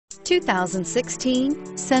2016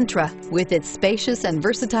 Sentra. With its spacious and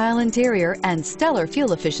versatile interior and stellar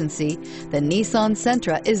fuel efficiency, the Nissan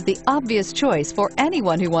Sentra is the obvious choice for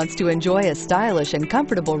anyone who wants to enjoy a stylish and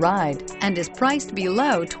comfortable ride and is priced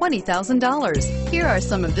below $20,000. Here are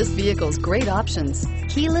some of this vehicle's great options: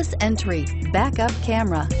 keyless entry, backup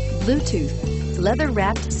camera, Bluetooth,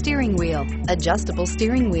 leather-wrapped steering wheel, adjustable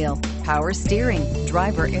steering wheel, power steering,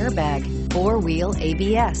 driver airbag, four-wheel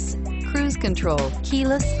ABS, cruise control,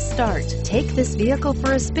 keyless start. Take this vehicle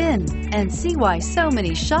for a spin and see why so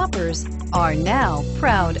many shoppers are now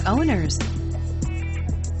proud owners.